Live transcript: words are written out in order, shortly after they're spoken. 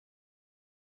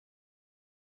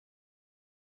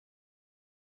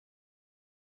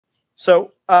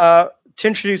So to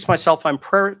introduce myself, I'm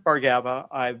Prarit Bhargava.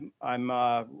 I'm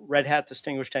a Red Hat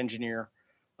Distinguished Engineer.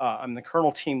 I'm the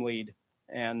kernel team lead,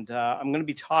 and I'm going to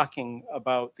be talking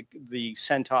about the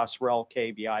CentOS RHEL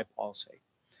KABI policy.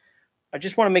 I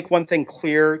just want to make one thing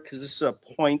clear, because this is a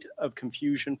point of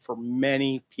confusion for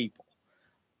many people.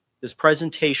 This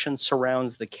presentation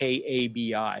surrounds the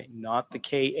KABI, not the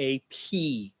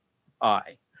KAPI.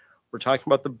 We're talking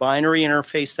about the binary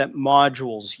interface that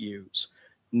modules use,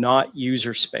 not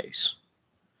user space.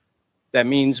 That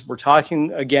means we're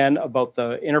talking again about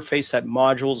the interface that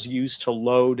modules use to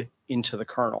load into the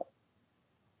kernel.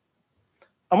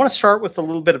 I want to start with a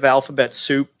little bit of alphabet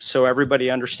soup so everybody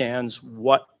understands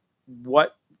what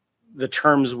the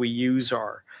terms we use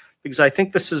are, because I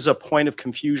think this is a point of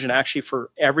confusion actually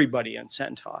for everybody in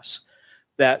CentOS,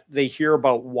 that they hear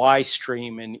about Y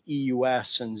stream and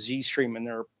EUS and Z stream and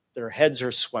their heads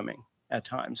are swimming at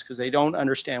times because they don't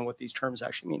understand what these terms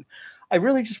actually mean. I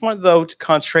really just wanted, though, to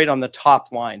concentrate on the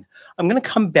top line. I'm going to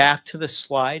come back to this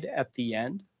slide at the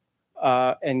end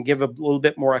and give a little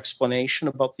bit more explanation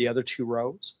about the other two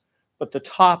rows. But the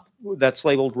top, that's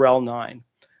labeled RHEL 9.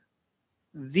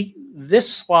 This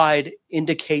slide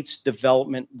indicates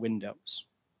development windows.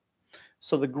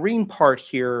 So the green part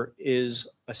here is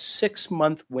a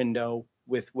 6-month window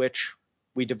with which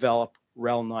we develop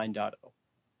RHEL 9.0.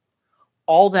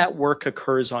 All that work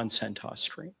occurs on CentOS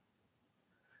Stream.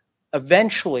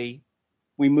 Eventually,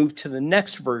 we move to the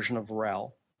next version of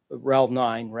RHEL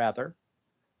 9 rather,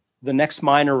 the next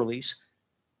minor release,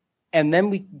 and then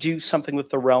we do something with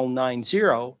the RHEL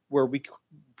 9.0 where we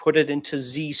put it into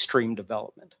Z stream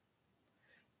development.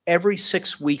 Every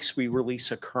 6 weeks, we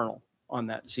release a kernel on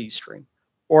that Z stream,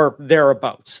 or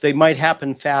thereabouts. They might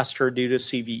happen faster due to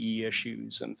CVE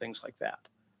issues and things like that.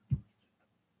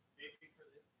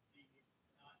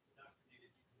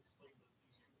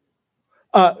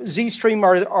 Z-Stream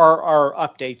are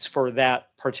updates for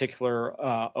that particular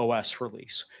OS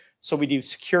release. So we do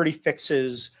security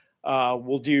fixes,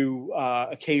 we'll do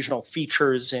occasional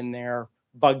features in there,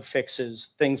 bug fixes,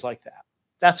 things like that.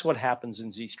 That's what happens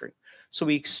in Z-Stream. So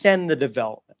we extend the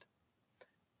development.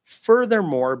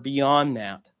 Furthermore, beyond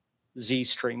that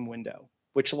Z-Stream window,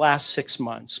 which lasts 6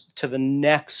 months, to the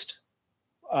next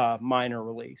minor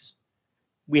release,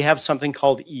 we have something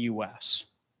called EUS.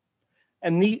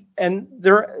 And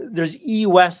there's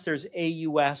EUS, there's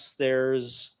AUS,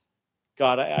 there's,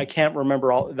 God, I can't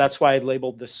remember all. That's why I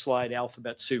labeled this slide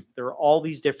alphabet soup. There are all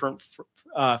these different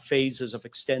phases of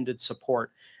extended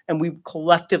support, and we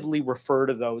collectively refer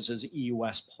to those as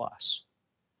EUS plus.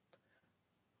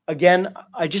 Again,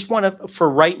 I just want to, for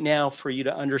right now, for you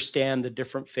to understand the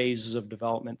different phases of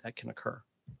development that can occur.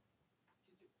 Does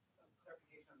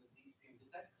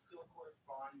that still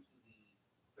correspond to the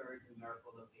third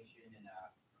numerical location in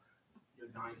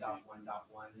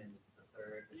 9.1.1 and it's the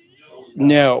third?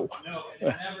 No. No, it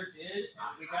never did.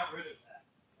 We got rid of that.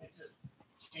 It's just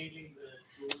changing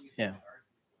the rules. Yeah.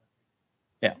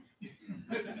 Yeah.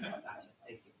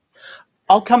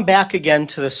 I'll come back again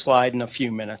to this slide in a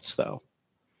few minutes, though.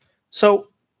 So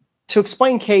to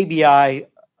explain KBI,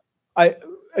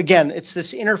 again, it's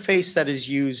this interface that is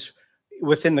used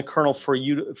within the kernel for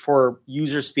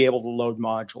users to be able to load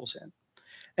modules in.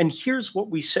 And here's what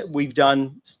we've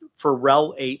done for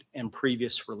RHEL 8 and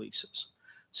previous releases.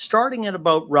 Starting at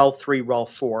about RHEL 3, RHEL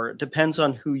 4, it depends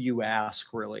on who you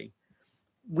ask, really.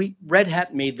 Red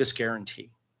Hat made this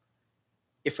guarantee.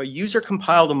 If a user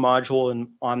compiled a module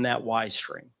on that Y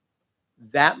stream,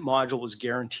 that module was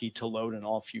guaranteed to load in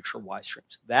all future Y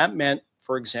streams. That meant,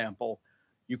 for example,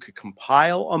 you could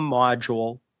compile a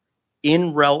module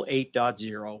in RHEL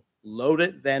 8.0, load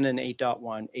it then in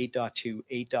 8.1, 8.2,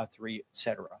 8.3,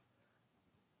 etc.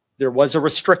 There was a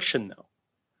restriction, though.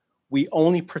 We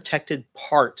only protected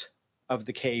part of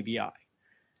the KABI,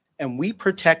 and we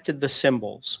protected the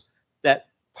symbols that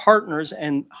partners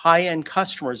and high-end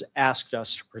customers asked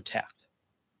us to protect.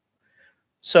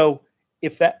 So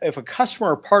if a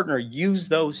customer or partner used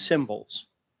those symbols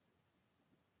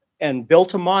and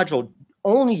built a module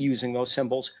only using those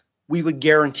symbols, we would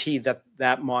guarantee that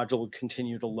that module would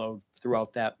continue to load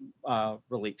throughout that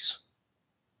release.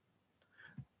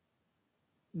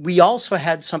 We also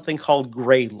had something called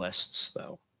gray lists,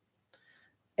 though.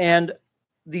 And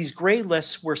these gray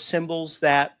lists were symbols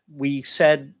that we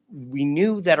said we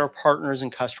knew that our partners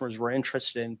and customers were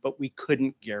interested in, but we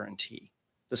couldn't guarantee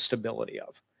the stability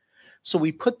of. So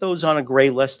we put those on a gray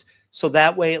list, so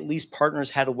that way at least partners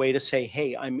had a way to say,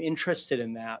 hey, I'm interested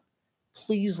in that.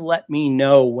 Please let me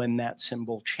know when that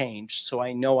symbol changed so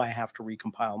I know I have to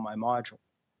recompile my module.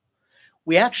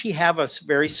 we actually have a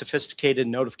very sophisticated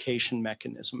notification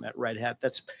mechanism at Red Hat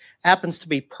that happens to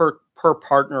be per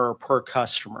partner or per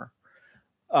customer.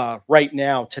 Right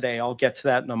now, today, I'll get to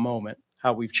that in a moment,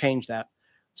 how we've changed that.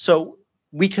 So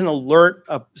we can alert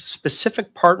a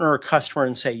specific partner or customer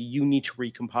and say, you need to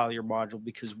recompile your module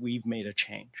because we've made a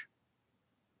change.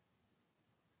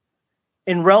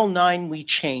 In RHEL 9, we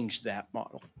changed that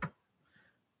model.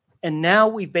 And now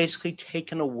we've basically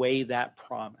taken away that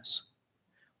promise.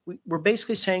 We're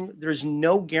basically saying there's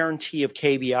no guarantee of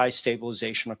KBI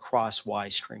stabilization across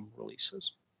Y-stream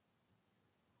releases.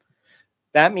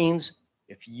 That means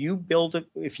if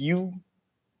you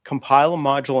compile a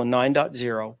module in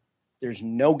 9.0, there's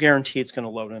no guarantee it's going to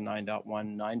load in 9.1,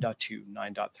 9.2,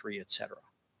 9.3, etc.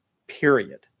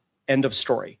 Period. End of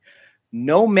story.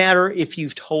 No matter if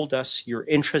you've told us you're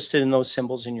interested in those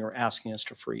symbols and you're asking us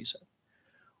to freeze it.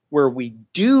 Where we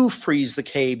do freeze the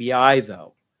KBI,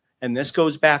 though, and this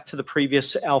goes back to the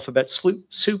previous alphabet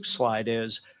soup slide,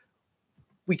 is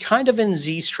we kind of in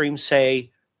ZStream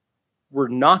say we're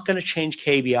not going to change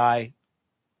KBI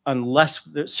unless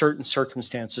certain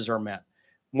circumstances are met.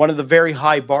 One of the very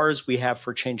high bars we have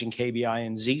for changing KBI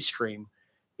in ZStream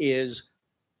is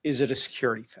it a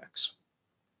security fix?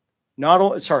 Not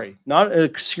a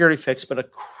security fix, but a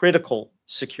critical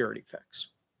security fix.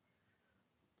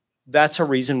 That's a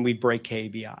reason we break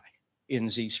KBI in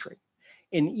ZStream.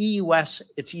 In EUS,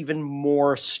 it's even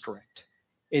more strict.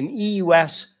 In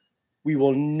EUS, we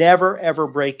will never, ever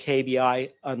break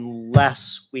KBI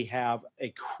unless we have a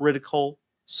critical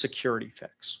security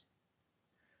fix.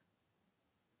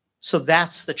 So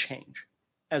that's the change.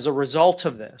 As a result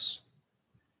of this,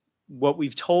 what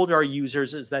we've told our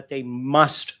users is that they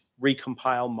must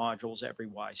recompile modules every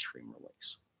Y-stream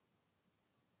release.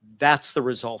 That's the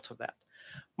result of that.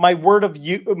 My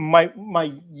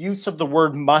use of the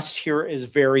word must here is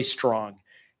very strong.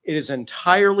 It is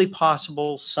entirely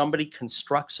possible somebody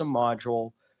constructs a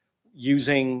module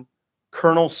using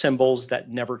kernel symbols that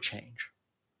never change.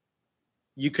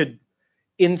 You could,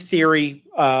 in theory,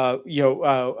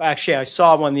 actually I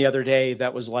saw one the other day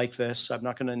that was like this. I'm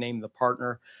not going to name the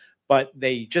partner, but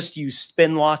they just used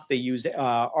SpinLock. They used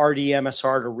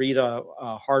RDMSR to read a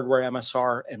hardware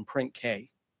MSR and print K.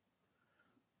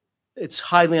 It's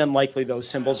highly unlikely those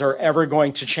symbols are ever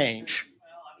going to change.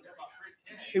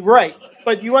 Right,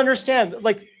 but you understand,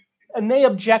 like, and they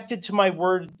objected to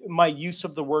my use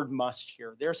of the word must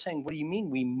here. They're saying, what do you mean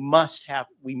we must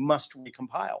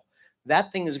recompile?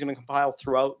 That thing is going to compile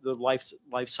throughout the life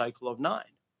cycle of 9.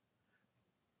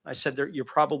 I said, you're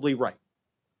probably right.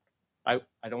 I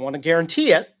don't want to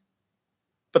guarantee it,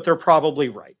 but they're probably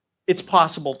right. It's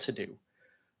possible to do.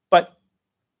 But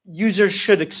users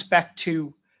should expect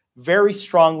to, very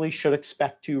strongly should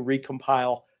expect to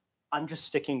recompile. I'm just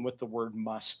sticking with the word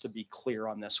must to be clear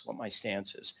on this, what my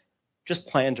stance is. Just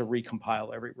plan to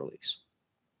recompile every release.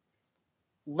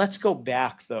 Let's go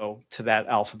back, though, to that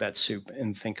alphabet soup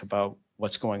and think about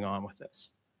what's going on with this.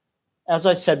 As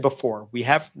I said before, we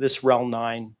have this RHEL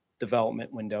 9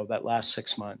 development window that lasts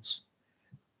 6 months.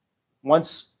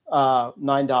 Once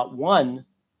 9.1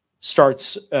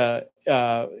 starts,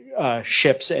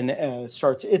 ships and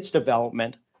starts its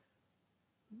development,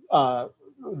 the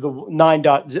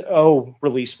 9.0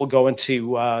 release will go into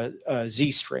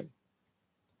ZStream.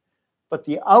 But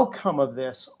the outcome of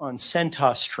this on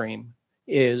CentOS Stream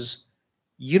is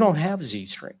you don't have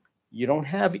ZStream. You don't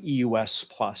have EUS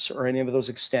Plus or any of those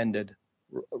extended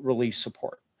release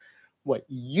support. What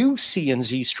you see in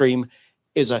ZStream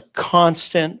is a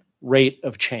constant rate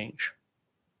of change.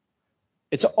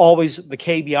 It's always, the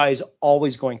KBI is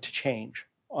always going to change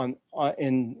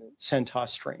in CentOS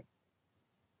Stream,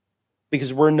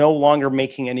 because we're no longer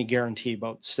making any guarantee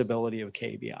about stability of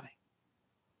KBI.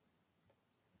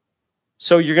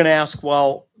 So you're going to ask,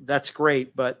 well, that's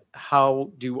great, but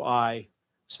how do I,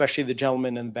 especially the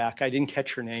gentleman in the back, I didn't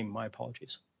catch your name, my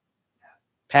apologies.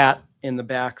 Pat in the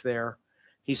back there,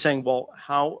 he's saying, well,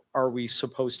 how are we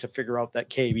supposed to figure out that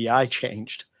KBI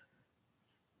changed?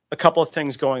 A couple of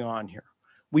things going on here.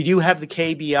 We do have the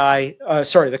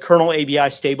the kernel ABI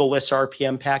stable list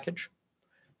RPM package.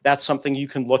 That's something you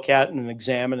can look at and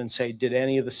examine and say, did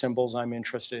any of the symbols I'm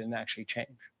interested in actually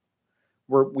change?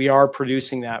 We are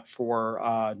producing that for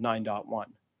 9.1.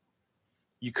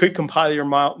 You could compile your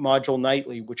module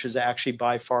nightly, which is actually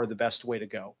by far the best way to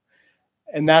go.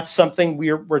 And that's something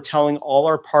we're telling all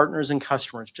our partners and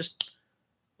customers,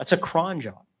 that's a cron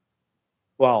job.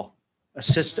 Well, a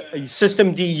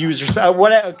system D user,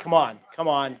 whatever, come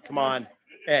on.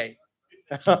 Hey.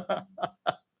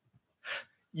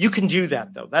 You can do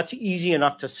that, though. That's easy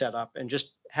enough to set up and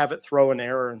just have it throw an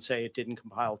error and say it didn't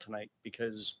compile tonight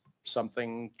because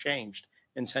something changed.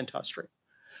 in CentOS Stream.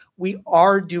 We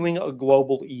are doing a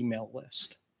global email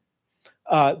list.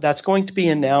 That's going to be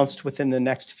announced within the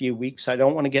next few weeks. I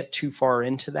don't want to get too far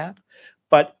into that,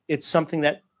 but it's something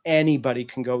that anybody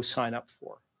can go sign up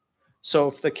for. So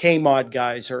if the KMod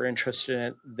guys are interested in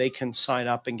it, they can sign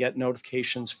up and get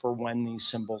notifications for when these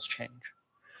symbols change.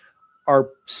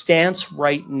 Our stance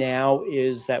right now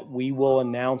is that we will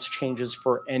announce changes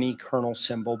for any kernel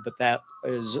symbol, but that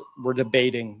is, we're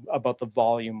debating about the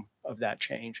volume of that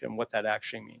change and what that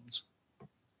actually means.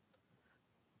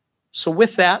 So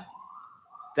with that,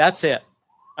 that's it.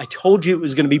 I told you it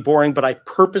was going to be boring, but I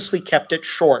purposely kept it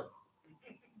short.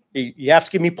 You have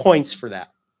to give me points for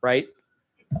that, right?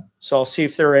 So I'll see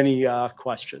if there are any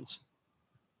questions.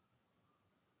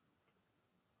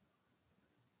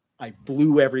 I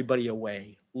blew everybody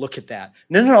away. Look at that.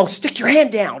 No, stick your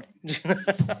hand down.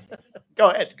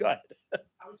 Go ahead. I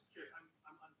was curious.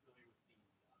 I'm unfamiliar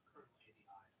with the kernel ABI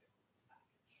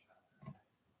package.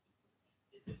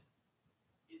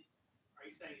 Are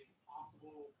you saying it's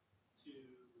possible to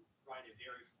write a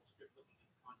very small script looking at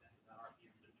the contents of that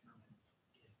RPM to determine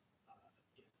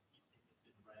if it's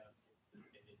been read?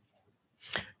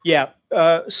 Yeah.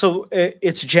 So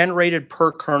it's generated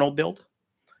per kernel build.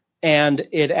 And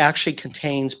it actually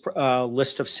contains a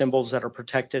list of symbols that are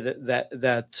protected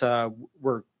that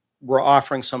we're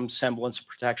offering some semblance of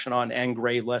protection on, and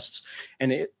gray lists.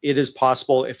 And it is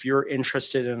possible, if you're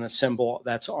interested in a symbol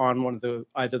that's on one of the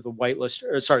either the white list,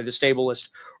 or sorry, the stable list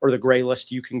or the gray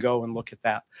list, you can go and look at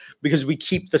that, because we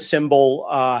keep the symbol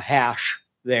hash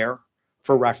there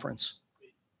for reference. Is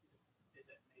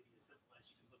it maybe as simple as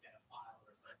you can look at a file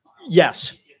or a file?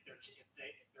 Yes. If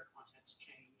their contents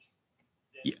change,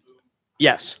 then boom.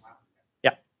 Yes.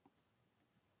 Yeah.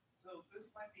 So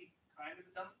this might be kind of a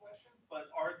dumb question,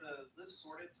 but are the lists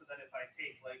sorted so that if I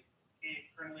take like a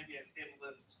kernel ABI stable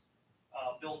list,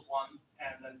 build 1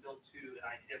 and then build 2, and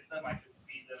I diff them, I can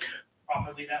see them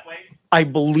properly that way? I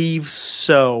believe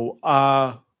so.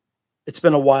 It's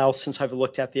been a while since I've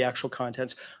looked at the actual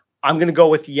contents. I'm going to go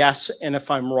with yes, and if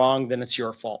I'm wrong, then it's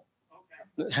your fault.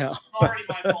 Okay. Yeah. Already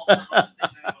my fault. For running things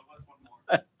anyway. What's one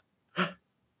more?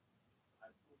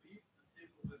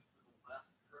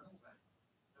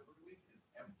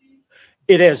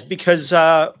 It is, because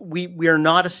we are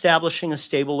not establishing a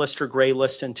stable list or gray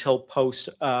list until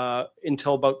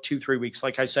until about 2-3 weeks,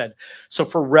 like I said. So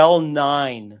for RHEL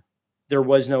 9, there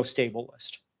was no stable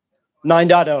list.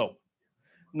 9.0.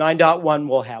 9.1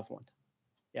 will have one.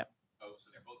 Yeah. Oh, so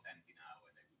they're both empty now,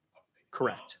 and they update.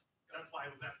 Correct. That's why I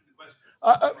was asking the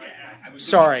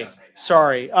question.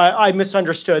 Sorry. I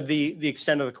misunderstood the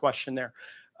extent of the question there.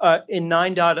 In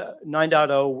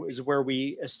 9.0 is where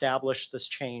we established this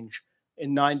change.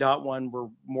 In 9.1, we're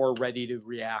more ready to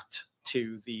react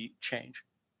to the change.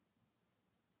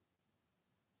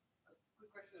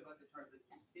 Quick question about the term. The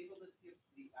stable list gives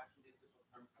the actual official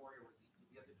term for it, or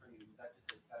the other term you use, that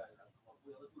just a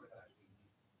colloquialism, or that actually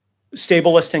means?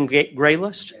 Stable list and gray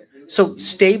list? So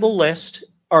stable list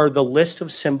are the list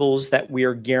of symbols that we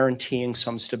are guaranteeing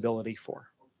some stability for.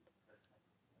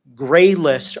 Gray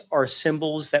list are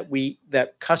symbols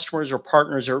that customers or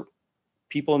partners or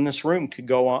people in this room could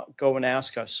go and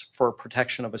ask us for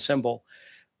protection of a symbol.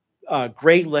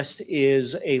 Gray list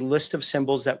is a list of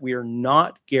symbols that we are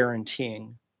not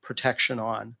guaranteeing protection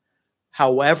on.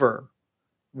 However,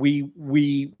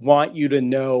 we want you to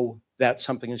know that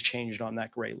something has changed on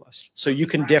that gray list. So you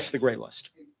can diff the gray list.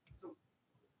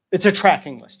 It's a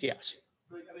tracking list, yes.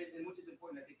 So, I mean, and which is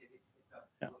important, I think the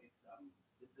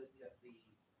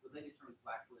related terms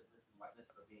blacklist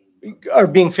and whitelist Are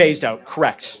being phased out,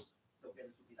 correct.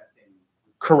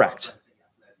 Correct.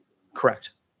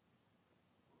 Correct.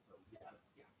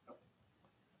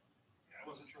 I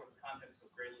wasn't sure what the context of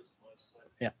gray list was, but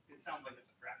yeah, it sounds like it's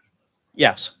a tracking list.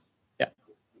 Yes. Yeah.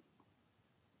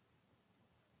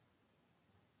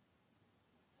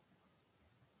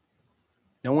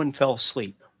 No one fell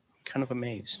asleep. Kind of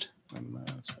amazed. When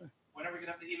are we going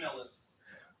to have the email list?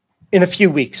 In a few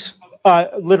weeks.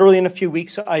 Literally in a few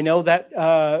weeks. I know that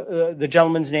the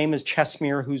gentleman's name is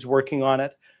Chesmere, who's working on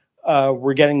it.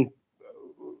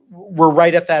 We're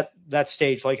right at that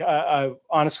stage. Like,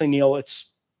 honestly, Neil,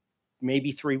 it's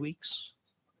maybe 3 weeks,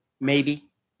 maybe.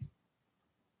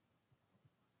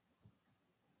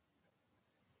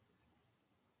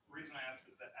 The reason I ask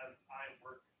is that as I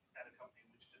work at a company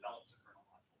which develops a kernel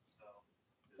module, so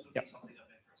this would be something of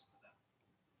interest for them.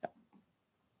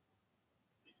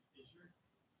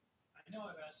 I know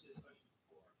I've asked you this question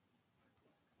before,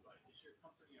 but is your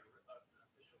company an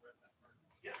official Red Hat partner?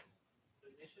 Yes.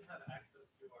 Then they should have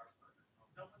access to our partner.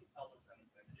 Nobody tells us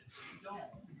anything. If they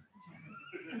don't,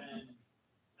 then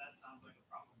that sounds like a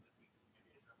problem that we can maybe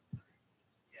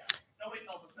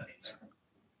what's that mean?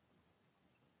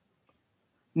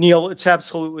 Neil, it's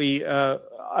absolutely,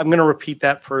 I'm going to repeat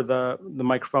that for the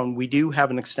microphone. We do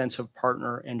have an extensive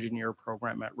partner engineer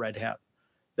program at Red Hat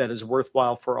that is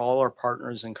worthwhile for all our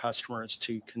partners and customers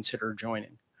to consider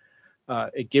joining.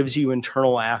 It gives you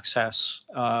internal access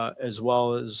as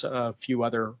well as a few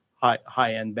other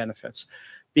high-end benefits.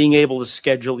 Being able to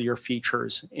schedule your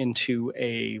features into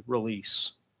a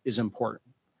release is important.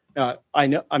 I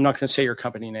know I'm not going to say your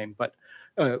company name, but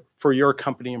for your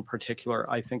company in particular,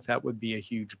 I think that would be a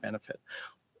huge benefit.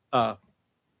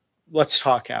 Let's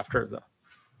talk after the,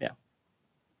 yeah.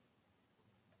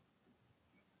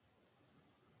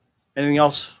 Anything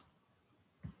else?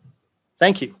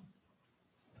 Thank you.